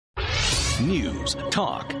News,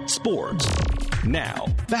 talk, sports. Now,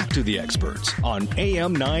 back to the experts on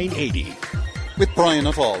AM 980. With Brian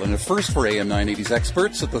Nuttall, and a first for AM 980's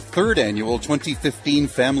experts at the third annual 2015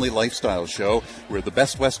 Family Lifestyle Show, where the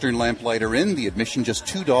Best Western Lamplight are in. The admission just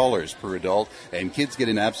 $2 per adult, and kids get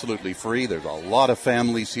in absolutely free. There's a lot of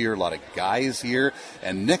families here, a lot of guys here.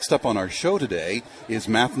 And next up on our show today is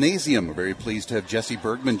Mathnasium. We're very pleased to have Jesse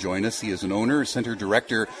Bergman join us. He is an owner, center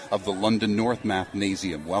director of the London North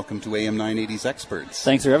Mathnasium. Welcome to AM 980's experts.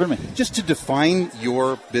 Thanks for having me. Just to define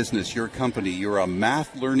your business, your company, you're a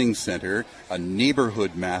math learning center, a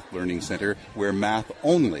neighborhood math learning center where math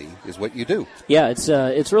only is what you do. Yeah,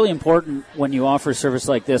 it's really important when you offer a service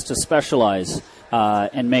like this to specialize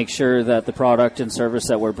and make sure that the product and service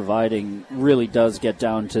that we're providing really does get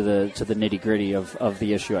down to the nitty-gritty of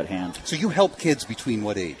the issue at hand. So you help kids between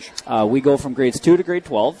what age? We go from grades 2 to grade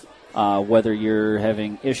 12. Whether you're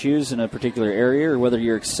having issues in a particular area or whether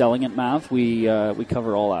you're excelling at math, we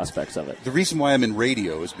cover all aspects of it. The reason why I'm in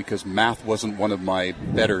radio is because math wasn't one of my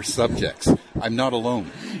better subjects. I'm not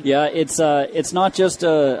alone. Yeah, it's not just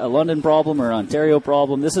a London problem or Ontario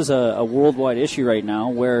problem. This is a worldwide issue right now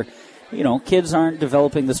where, you know, kids aren't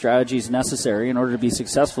developing the strategies necessary in order to be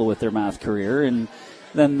successful with their math career, and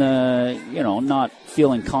then not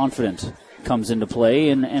feeling confident comes into play,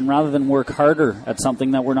 and rather than work harder at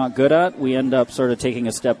something that we're not good at, we end up sort of taking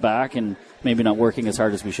a step back and maybe not working as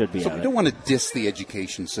hard as we should be. So we don't want to diss the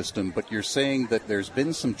education system, but you're saying that there's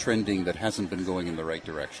been some trending that hasn't been going in the right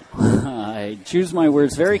direction. I choose my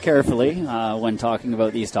words very carefully when talking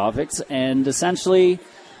about these topics, and essentially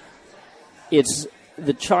it's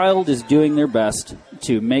the child is doing their best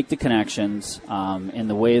to make the connections in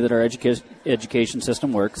the way that our education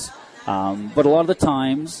system works, but a lot of the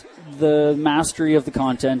times the mastery of the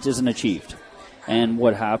content isn't achieved. And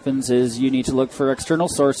what happens is you need to look for external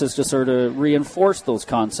sources to sort of reinforce those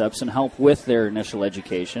concepts and help with their initial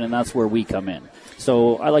education, and that's where we come in.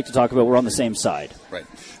 So I like to talk about we're on the same side. Right.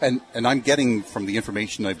 And I'm getting from the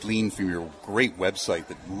information I've gleaned from your great website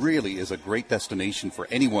that really is a great destination for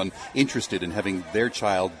anyone interested in having their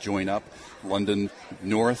child join up London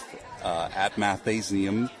North at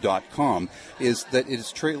mathnasium.com, is that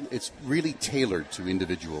it's really tailored to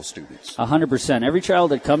individual students. 100%. Every child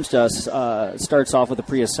that comes to us starts off with a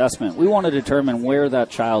pre-assessment. We want to determine where that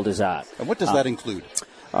child is at. And what does that include?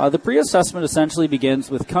 The pre-assessment essentially begins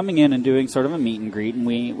with coming in and doing sort of a meet and greet, and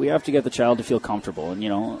we have to get the child to feel comfortable and,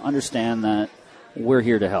 understand that we're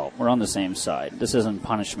here to help. We're on the same side. This isn't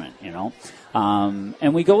punishment,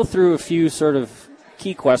 And we go through a few sort of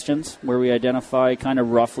key questions where we identify kind of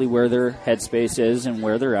roughly where their headspace is and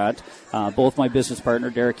where they're at. Both my business partner,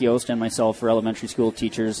 Derek Yost, and myself are elementary school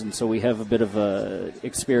teachers, and so we have a bit of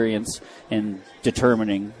experience in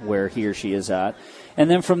determining where he or she is at. And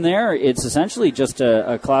then from there, it's essentially just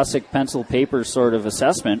a classic pencil paper sort of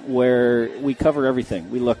assessment where we cover everything.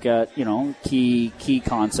 We look at, key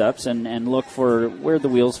concepts and look for where the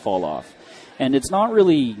wheels fall off. And it's not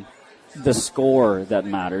really the score that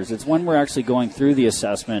matters. It's when we're actually going through the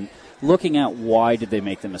assessment, looking at why did they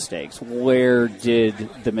make the mistakes, where did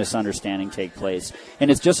the misunderstanding take place,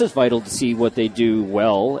 and it's just as vital to see what they do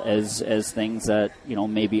well as things that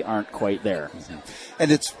maybe aren't quite there. Mm-hmm.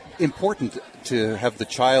 And it's important to have the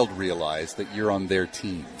child realize that you're on their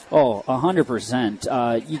team. Oh,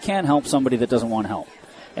 100%. You can't help somebody that doesn't want help,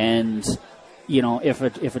 and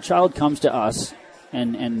if a child comes to us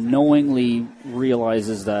and knowingly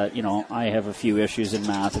realizes that, I have a few issues in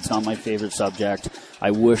math, it's not my favorite subject,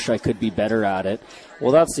 I wish I could be better at it,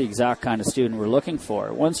 well, that's the exact kind of student we're looking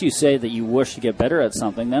for. Once you say that you wish to get better at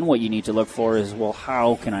something, then what you need to look for is, well,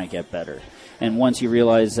 how can I get better? And once you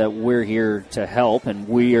realize that we're here to help and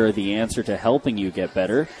we are the answer to helping you get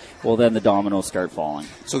better, well, then the dominoes start falling.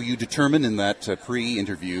 So you determine in that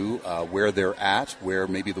pre-interview where they're at, where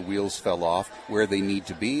maybe the wheels fell off, where they need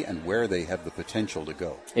to be, and where they have the potential to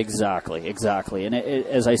go. Exactly. And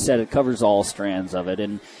as I said, it covers all strands of it.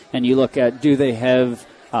 And you look at, do they have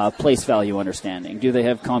place value understanding? Do they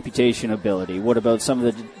have computation ability? What about some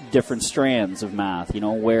of the different strands of math?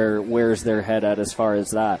 Where's their head at as far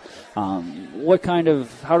as that? How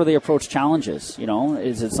do they approach challenges?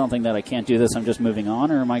 Is it something that I can't do this, I'm just moving on,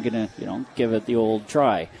 or am I going to, give it the old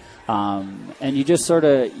try? And you just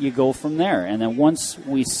you go from there. And then once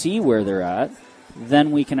we see where they're at,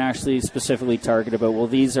 then we can actually specifically target about, well,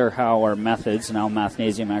 these are how our methods and how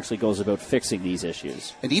Mathnasium actually goes about fixing these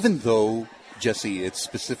issues. And even though Jesse, it's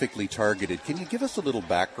specifically targeted. Can you give us a little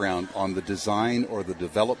background on the design or the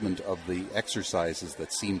development of the exercises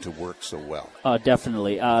that seem to work so well?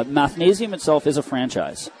 Definitely. Mathnasium itself is a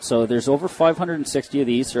franchise. So there's over 560 of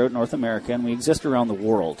these throughout North America, and we exist around the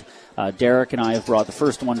world. Derek and I have brought the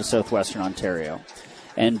first one to southwestern Ontario.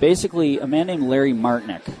 And basically, a man named Larry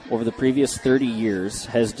Martinick, over the previous 30 years,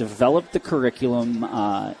 has developed the curriculum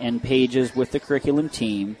and pages with the curriculum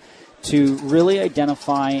team to really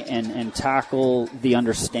identify and tackle the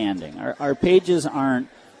understanding. Our pages aren't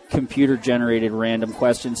computer-generated random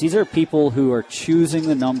questions. These are people who are choosing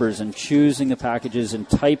the numbers and choosing the packages and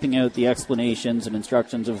typing out the explanations and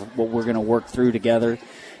instructions of what we're going to work through together.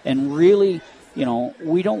 And really, you know,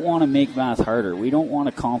 we don't want to make math harder. We don't want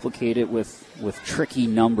to complicate it with tricky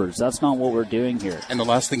numbers. That's not what we're doing here. And the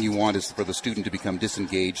last thing you want is for the student to become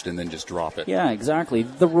disengaged and then just drop it. Yeah, exactly.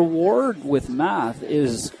 The reward with math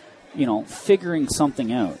is, you know, figuring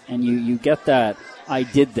something out. And you get that, I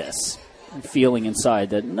did this feeling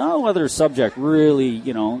inside that no other subject really,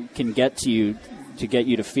 you know, can get to you to get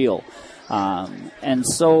you to feel. And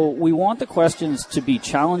so we want the questions to be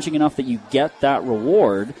challenging enough that you get that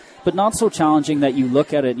reward, but not so challenging that you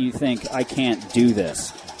look at it and you think, I can't do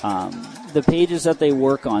this. The pages that they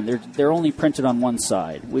work on, they're only printed on one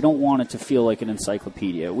side. We don't want it to feel like an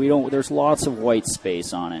encyclopedia. There's lots of white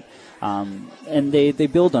space on it. And they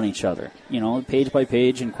build on each other. You know, page by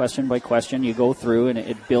page and question by question, you go through and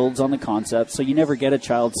it builds on the concept. So you never get a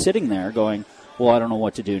child sitting there going, well, I don't know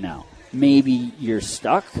what to do now. Maybe you're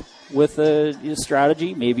stuck with a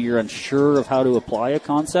strategy. Maybe you're unsure of how to apply a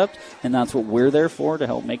concept, and that's what we're there for, to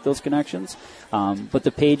help make those connections. But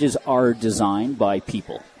the pages are designed by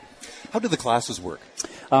people. How do the classes work?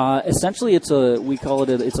 Essentially, we call it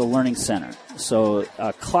it's a learning center. So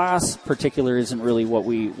class particular isn't really what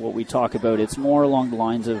we talk about. It's more along the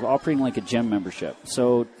lines of operating like a gym membership.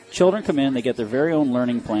 So children come in, they get their very own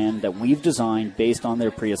learning plan that we've designed based on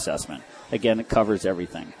their pre-assessment. Again, it covers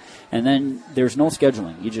everything. And then there's no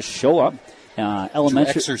scheduling. You just show up.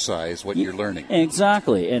 Elementary to exercise what you're learning.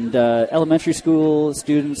 Exactly. And elementary school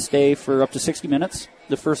students stay for up to 60 minutes.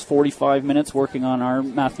 The first 45 minutes working on our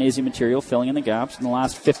Mathnasium material, filling in the gaps, and the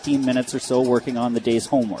last 15 minutes or so working on the day's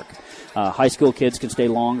homework. High school kids can stay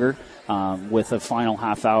longer with a final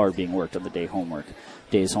half hour being worked on the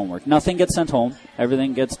day's homework. Nothing gets sent home.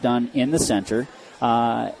 Everything gets done in the center.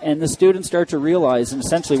 And the students start to realize, and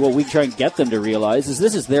essentially what we try and get them to realize, is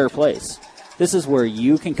this is their place. This is where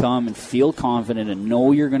you can come and feel confident and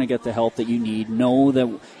know you're going to get the help that you need, know that,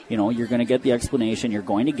 you know, you're going to get the explanation, you're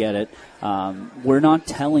going to get it. We're not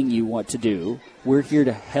telling you what to do. We're here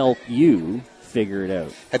to help you figure it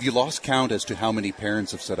out. Have you lost count as to how many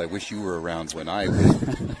parents have said, I wish you were around when I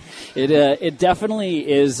was? It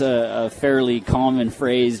definitely is a fairly common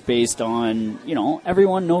phrase based on, you know,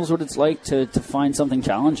 everyone knows what it's like to find something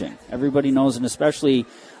challenging. Everybody knows, and especially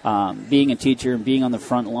being a teacher and being on the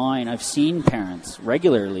front line, I've seen parents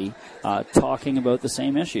regularly talking about the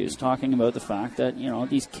same issues, talking about the fact that, you know,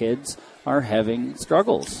 these kids are having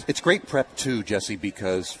struggles. It's great prep too, Jesse,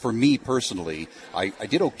 because for me personally, I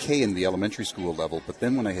did okay in the elementary school level, but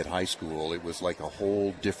then when I hit high school, it was like a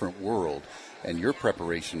whole different world. And your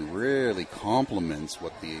preparation really complements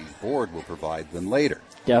what the board will provide them later.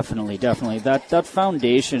 Definitely. That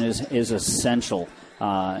foundation is essential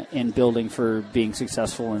in building for being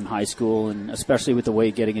successful in high school, and especially with the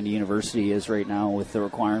way getting into university is right now with the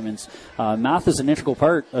requirements. Math is an integral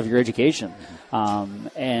part of your education.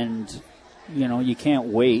 And, you know, you can't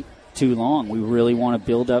wait too long. We really want to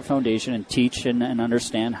build that foundation and teach and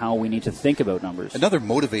understand how we need to think about numbers. Another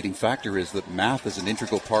motivating factor is that math is an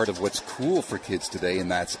integral part of what's cool for kids today, and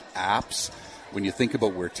that's apps. When you think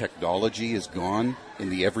about where technology has gone in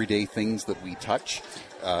the everyday things that we touch,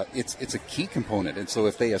 it's a key component. And so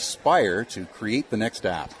if they aspire to create the next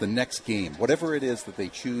app, the next game, whatever it is that they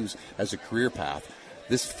choose as a career path,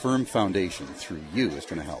 this firm foundation through you is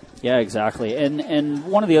going to help. Yeah, exactly. And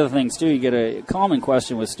one of the other things, too, you get a common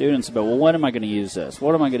question with students about, well, when am I going to use this?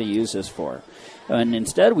 What am I going to use this for? And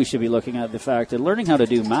instead, we should be looking at the fact that learning how to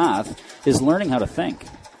do math is learning how to think.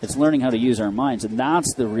 It's learning how to use our minds, and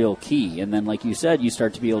that's the real key. And then, like you said, you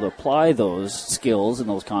start to be able to apply those skills and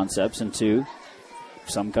those concepts into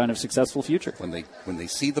some kind of successful future. When they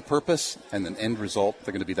see the purpose and an end result,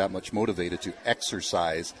 they're going to be that much motivated to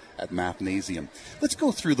exercise at Mathnasium. Let's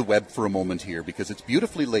go through the web for a moment here, because it's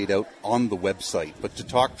beautifully laid out on the website. But to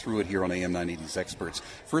talk through it here on AM 980's Experts,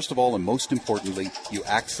 first of all, and most importantly, you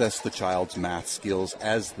access the child's math skills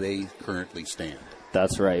as they currently stand.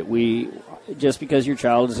 That's right. Just because your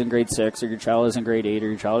child is in grade 6 or your child is in grade 8 or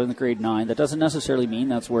your child is in grade 9, that doesn't necessarily mean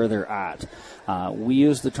that's where they're at. We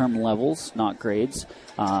use the term levels, not grades.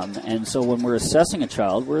 And so when we're assessing a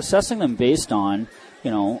child, we're assessing them based on,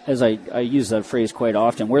 as I use that phrase quite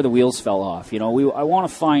often, where the wheels fell off. I want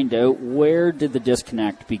to find out, where did the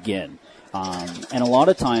disconnect begin? And a lot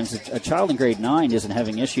of times a child in grade 9 isn't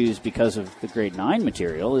having issues because of the grade 9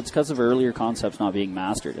 material. It's because of earlier concepts not being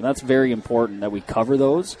mastered. And that's very important that we cover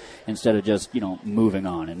those instead of just, moving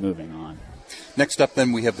on and moving on. Next up,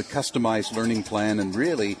 then, we have the customized learning plan, and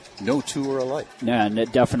really, no two are alike. Yeah,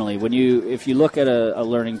 definitely. If you look at a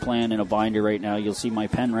learning plan in a binder right now, you'll see my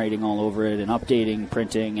pen writing all over it and updating,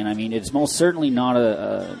 printing, and it's most certainly not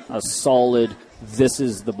a solid, this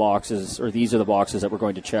is the boxes, or these are the boxes that we're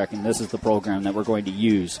going to check, and this is the program that we're going to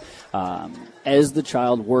use. As the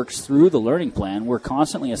child works through the learning plan, we're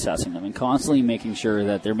constantly assessing them and constantly making sure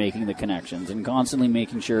that they're making the connections and constantly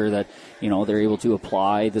making sure that, they're able to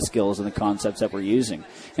apply the skills and the concepts that we're using.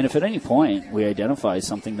 And if at any point we identify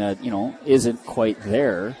something that, isn't quite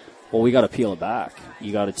there, well, we got to peel it back.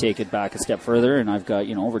 You got to take it back a step further, and I've got,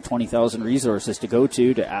 over 20,000 resources to go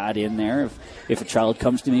to add in there. If a child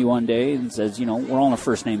comes to me one day and says, we're on a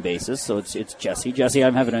first-name basis, so it's Jesse. Jesse,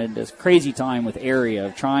 I'm having a crazy time with area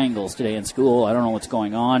of triangles today in school. I don't know what's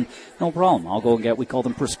going on. No problem. I'll go and we call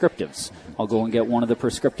them prescriptives. I'll go and get one of the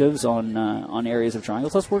prescriptives on areas of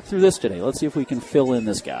triangles. Let's work through this today. Let's see if we can fill in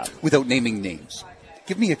this gap. Without naming names,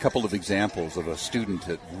 give me a couple of examples of a student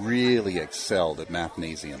that really excelled at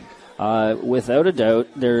Mathnasium. Without a doubt,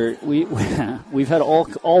 we've had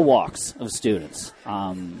all walks of students.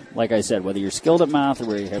 Like I said, whether you're skilled at math or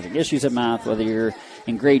whether you're having issues at math, whether you're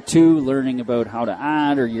in grade 2 learning about how to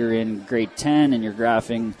add, or you're in grade 10 and you're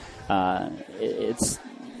graphing,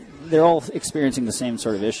 they're all experiencing the same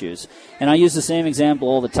sort of issues. And I use the same example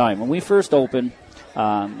all the time. When we first opened,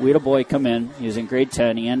 we had a boy come in. He was in grade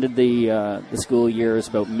 10. He ended the school year. It was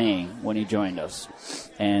about May when he joined us.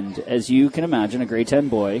 And as you can imagine, a grade 10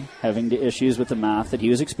 boy having the issues with the math that he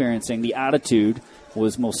was experiencing, the attitude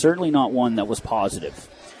was most certainly not one that was positive.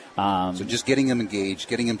 So just getting him engaged,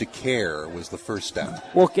 getting him to care was the first step.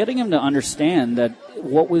 Well, getting him to understand that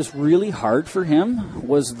what was really hard for him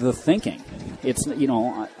was the thinking. It's,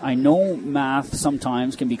 I know math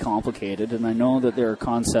sometimes can be complicated, and I know that there are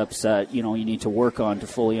concepts that, you need to work on to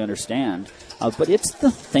fully understand. But it's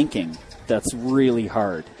the thinking that's really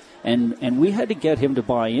hard. And we had to get him to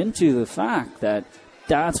buy into the fact that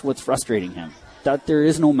that's what's frustrating him. That there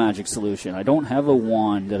is no magic solution. I don't have a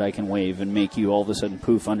wand that I can wave and make you all of a sudden,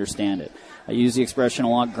 poof, understand it. I use the expression a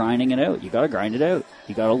lot, grinding it out. You got to grind it out.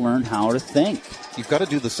 You got to learn how to think. You've got to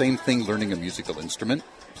do the same thing learning a musical instrument,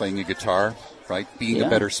 playing a guitar, right? Being a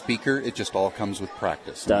better speaker. It just all comes with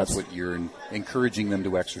practice. That's what you're encouraging them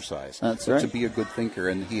to exercise. That's right. To be a good thinker,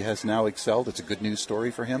 and he has now excelled. It's a good news story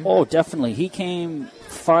for him. Oh, definitely. He came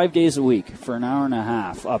 5 days a week for an hour and a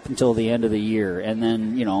half up until the end of the year, and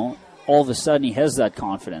then, all of a sudden he has that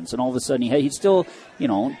confidence, and all of a sudden he still,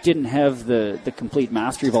 didn't have the complete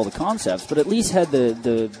mastery of all the concepts, but at least had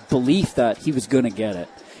the belief that he was going to get it.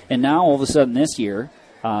 And now all of a sudden this year,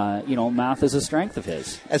 math is a strength of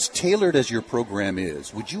his. As tailored as your program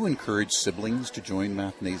is, would you encourage siblings to join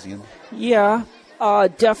Mathnasium? Yeah,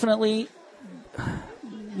 definitely.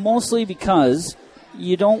 Mostly because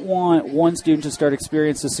you don't want one student to start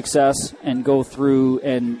experiencing success and go through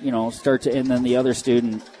and, and then the other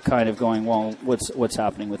student kind of going, well, what's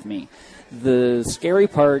happening with me? The scary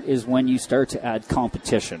part is when you start to add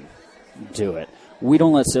competition to it. We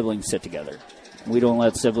don't let siblings sit together. We don't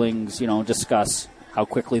let siblings, discuss how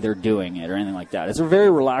quickly they're doing it or anything like that. It's a very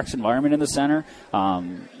relaxed environment in the center.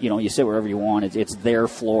 You sit wherever you want. It's their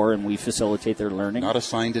floor, and we facilitate their learning. Not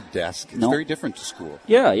assigned a desk. It's very different to school.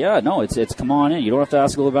 Yeah. No, it's come on in. You don't have to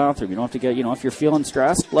ask to go to the bathroom. You don't have to get, if you're feeling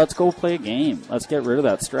stressed, let's go play a game. Let's get rid of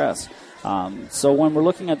that stress. So when we're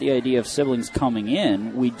looking at the idea of siblings coming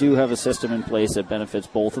in, we do have a system in place that benefits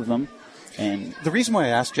both of them. And the reason why I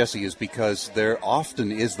asked Jesse is because there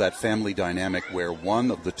often is that family dynamic where one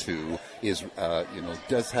of the two is,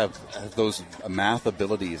 does have those math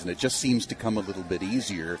abilities, and it just seems to come a little bit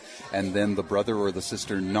easier, and then the brother or the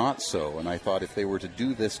sister not so. And I thought if they were to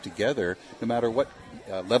do this together, no matter what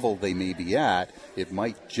level they may be at, it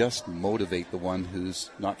might just motivate the one who's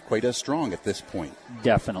not quite as strong at this point.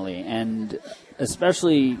 Definitely. And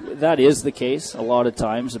especially that is the case. A lot of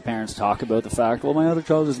times the parents talk about the fact, well, my other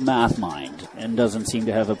child is math mind and doesn't seem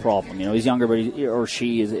to have a problem. He's younger, but he or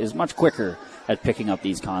she is much quicker at picking up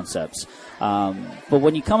these concepts. But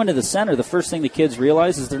when you come into the center, the first thing the kids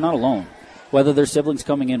realize is they're not alone. Whether their siblings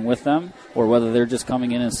coming in with them or whether they're just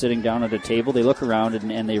coming in and sitting down at a table, they look around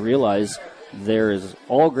and they realize, there is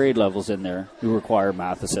all grade levels in there who require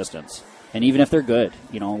math assistance. And even if they're good,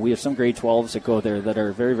 we have some grade 12s that go there that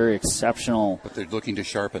are very, very exceptional. But they're looking to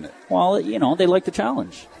sharpen it. Well, they like the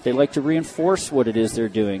challenge. They like to reinforce what it is they're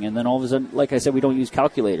doing. And then all of a sudden, like I said, we don't use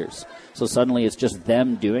calculators. So suddenly it's just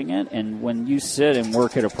them doing it. And when you sit and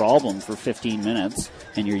work at a problem for 15 minutes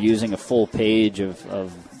and you're using a full page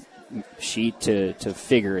of sheet to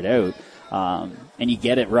figure it out, and you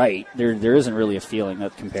get it right, there isn't really a feeling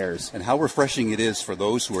that compares. And how refreshing it is for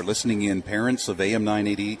those who are listening in, parents of AM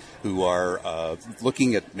 980 who are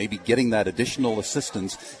looking at maybe getting that additional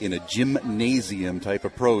assistance in a gymnasium type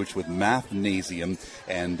approach with Mathnasium,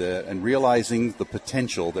 and realizing the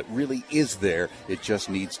potential that really is there. It just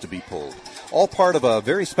needs to be pulled. All part of a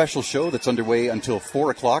very special show that's underway until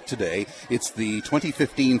 4 o'clock today. It's the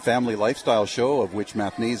 2015 Family Lifestyle Show, of which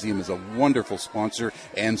Mathnasium is a wonderful sponsor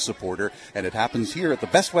and supporter, and it happens here at the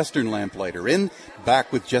Best Western Lamplighter Inn.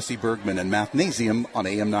 Back with Jesse Bergman and Mathnasium on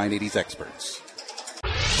AM 980's Experts.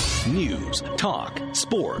 News, talk,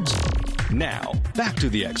 sports. Now, back to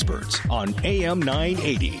the Experts on AM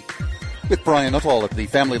 980. With Brian Nuttall at the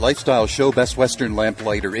Family Lifestyle Show, Best Western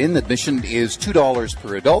Lamplighter Inn. Admission is $2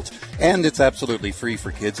 per adult, and it's absolutely free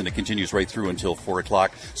for kids, and it continues right through until 4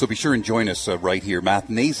 o'clock. So be sure and join us right here.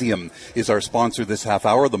 Mathnasium is our sponsor this half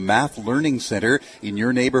hour, the Math Learning Center in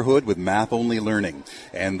your neighborhood with math-only learning.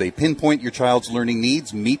 And they pinpoint your child's learning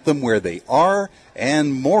needs, meet them where they are,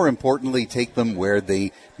 and more importantly, take them where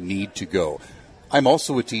they need to go. I'm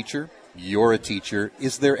also a teacher. You're a teacher.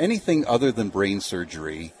 Is there anything other than brain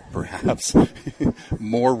surgery, perhaps,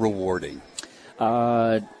 more rewarding?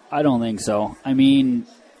 I don't think so. I mean,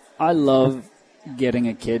 I love getting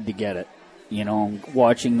a kid to get it.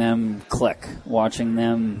 Watching them click, watching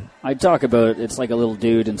them. I talk about it's like a little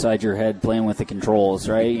dude inside your head playing with the controls,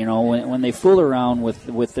 right? When they fool around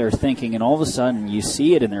with their thinking, and all of a sudden you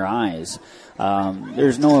see it in their eyes.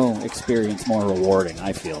 There's no experience more rewarding,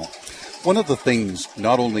 I feel. One of the things,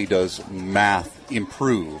 not only does math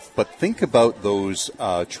improve, but think about those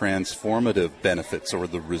transformative benefits or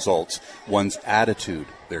the results. One's attitude,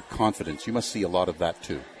 their confidence. You must see a lot of that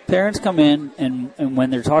too. Parents come in, and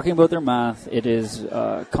when they're talking about their math, it is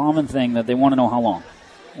a common thing that they want to know how long.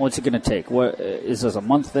 What's it going to take? What is this, a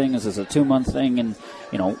month thing? Is this a 2-month thing? And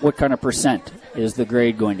what kind of percent is the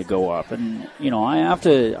grade going to go up? And I have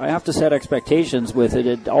to set expectations with it.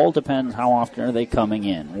 It all depends how often are they coming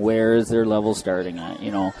in. Where is their level starting at?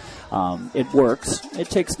 It works. It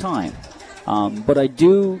takes time. But I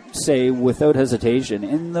do say without hesitation,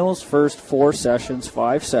 in those first 4 sessions,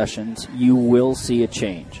 5 sessions, you will see a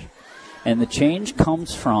change. And the change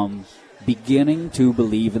comes from beginning to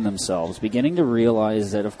believe in themselves, beginning to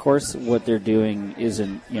realize that, of course, what they're doing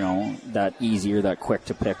isn't, that easy or that quick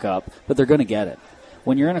to pick up, but they're going to get it.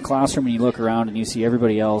 When you're in a classroom and you look around and you see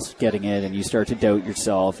everybody else getting it and you start to doubt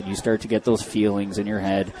yourself and you start to get those feelings in your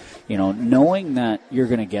head, knowing that you're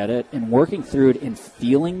going to get it and working through it and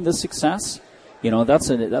feeling the success,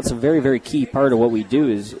 that's a very, very key part of what we do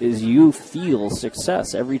is you feel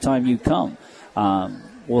success every time you come.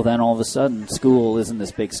 Well, then all of a sudden, school isn't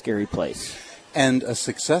this big, scary place. And a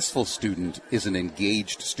successful student is an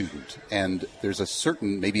engaged student. And there's a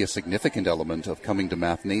certain, maybe a significant element of coming to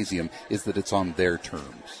Mathnasium is that it's on their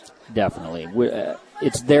terms. Definitely.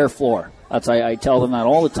 It's their floor. I tell them that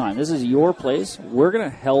all the time. This is your place. We're going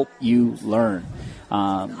to help you learn. We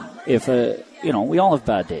all have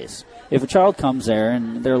bad days. If a child comes there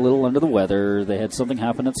and they're a little under the weather, they had something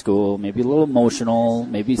happen at school, maybe a little emotional,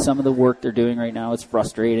 maybe some of the work they're doing right now is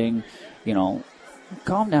frustrating,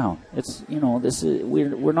 calm down. It's,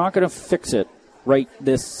 we're not going to fix it right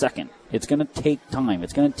this second. It's going to take time.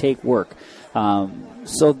 It's going to take work.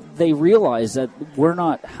 So they realize that we're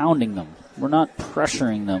not hounding them. We're not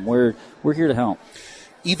pressuring them. We're here to help.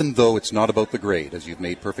 Even though it's not about the grade, as you've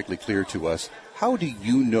made perfectly clear to us, how do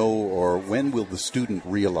you know, or when will the student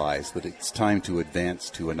realize that it's time to advance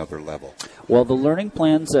to another level? Well, the learning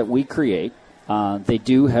plans that we create, they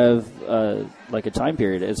do have like a time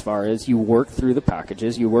period as far as you work through the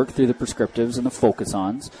packages, you work through the prescriptives and the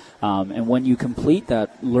focus-ons, and when you complete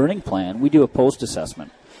that learning plan, we do a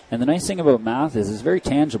post-assessment. And the nice thing about math is it's very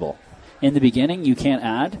tangible. In the beginning, you can't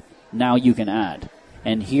add. Now you can add.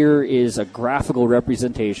 And here is a graphical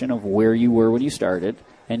representation of where you were when you started.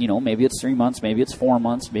 And, maybe it's 3 months, maybe it's 4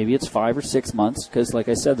 months, maybe it's 5 or 6 months. Because, like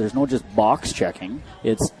I said, there's no just box checking.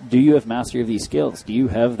 It's, do you have mastery of these skills? Do you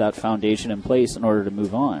have that foundation in place in order to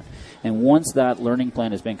move on? And once that learning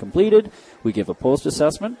plan has been completed, we give a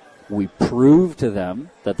post-assessment. We prove to them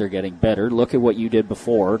that they're getting better. Look at what you did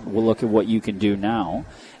before. We'll look at what you can do now.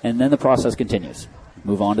 And then the process continues.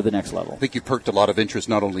 move on to the next level. I think you perked a lot of interest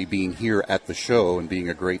not only being here at the show and being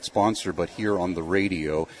a great sponsor, but here on the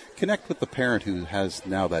radio. Connect with the parent who has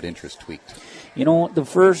now that interest tweaked. You know, the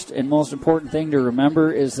first and most important thing to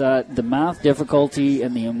remember is that the math difficulty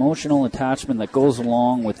and the emotional attachment that goes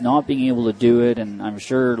along with not being able to do it, and I'm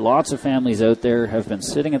sure lots of families out there have been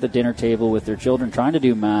sitting at the dinner table with their children trying to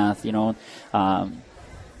do math, you know,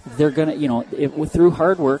 they're going to, you know, through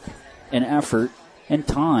hard work and effort and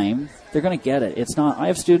time, they're going to get it. It's not, I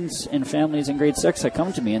have students and families in grade 6 that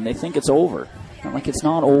come to me and they think it's over. I'm like, it's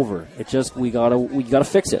not over. It's just, we gotta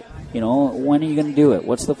fix it. You know, when are you going to do it?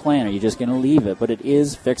 What's the plan? Are you just going to leave it? But it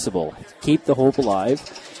is fixable. Keep the hope alive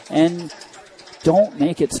and don't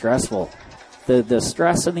make it stressful. The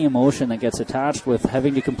stress and the emotion that gets attached with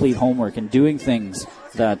having to complete homework and doing things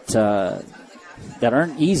that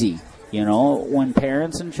aren't easy. You know, when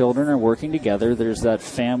parents and children are working together, there's that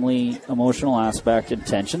family emotional aspect and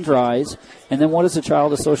tensions rise. And then what does a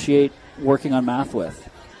child associate working on math with?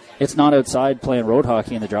 It's not outside playing road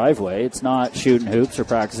hockey in the driveway. It's not shooting hoops or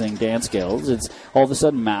practicing dance skills. It's all of a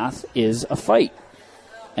sudden math is a fight.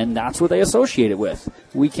 And that's what they associate it with.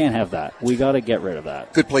 We can't have that. We got to get rid of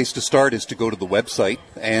that. Good place to start is to go to the website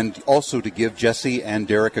and also to give Jesse and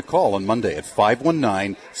Derek a call on Monday at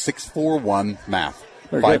 519-641-MATH.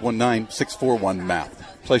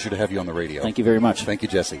 519-641-MATH. Pleasure to have you on the radio. Thank you very much. Thank you,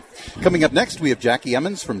 Jesse. Coming up next, we have Jackie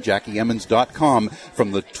Emmons from JackieEmmons.com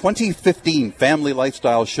from the 2015 Family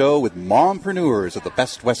Lifestyle Show with mompreneurs at the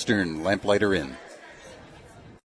Best Western Lamplighter Inn.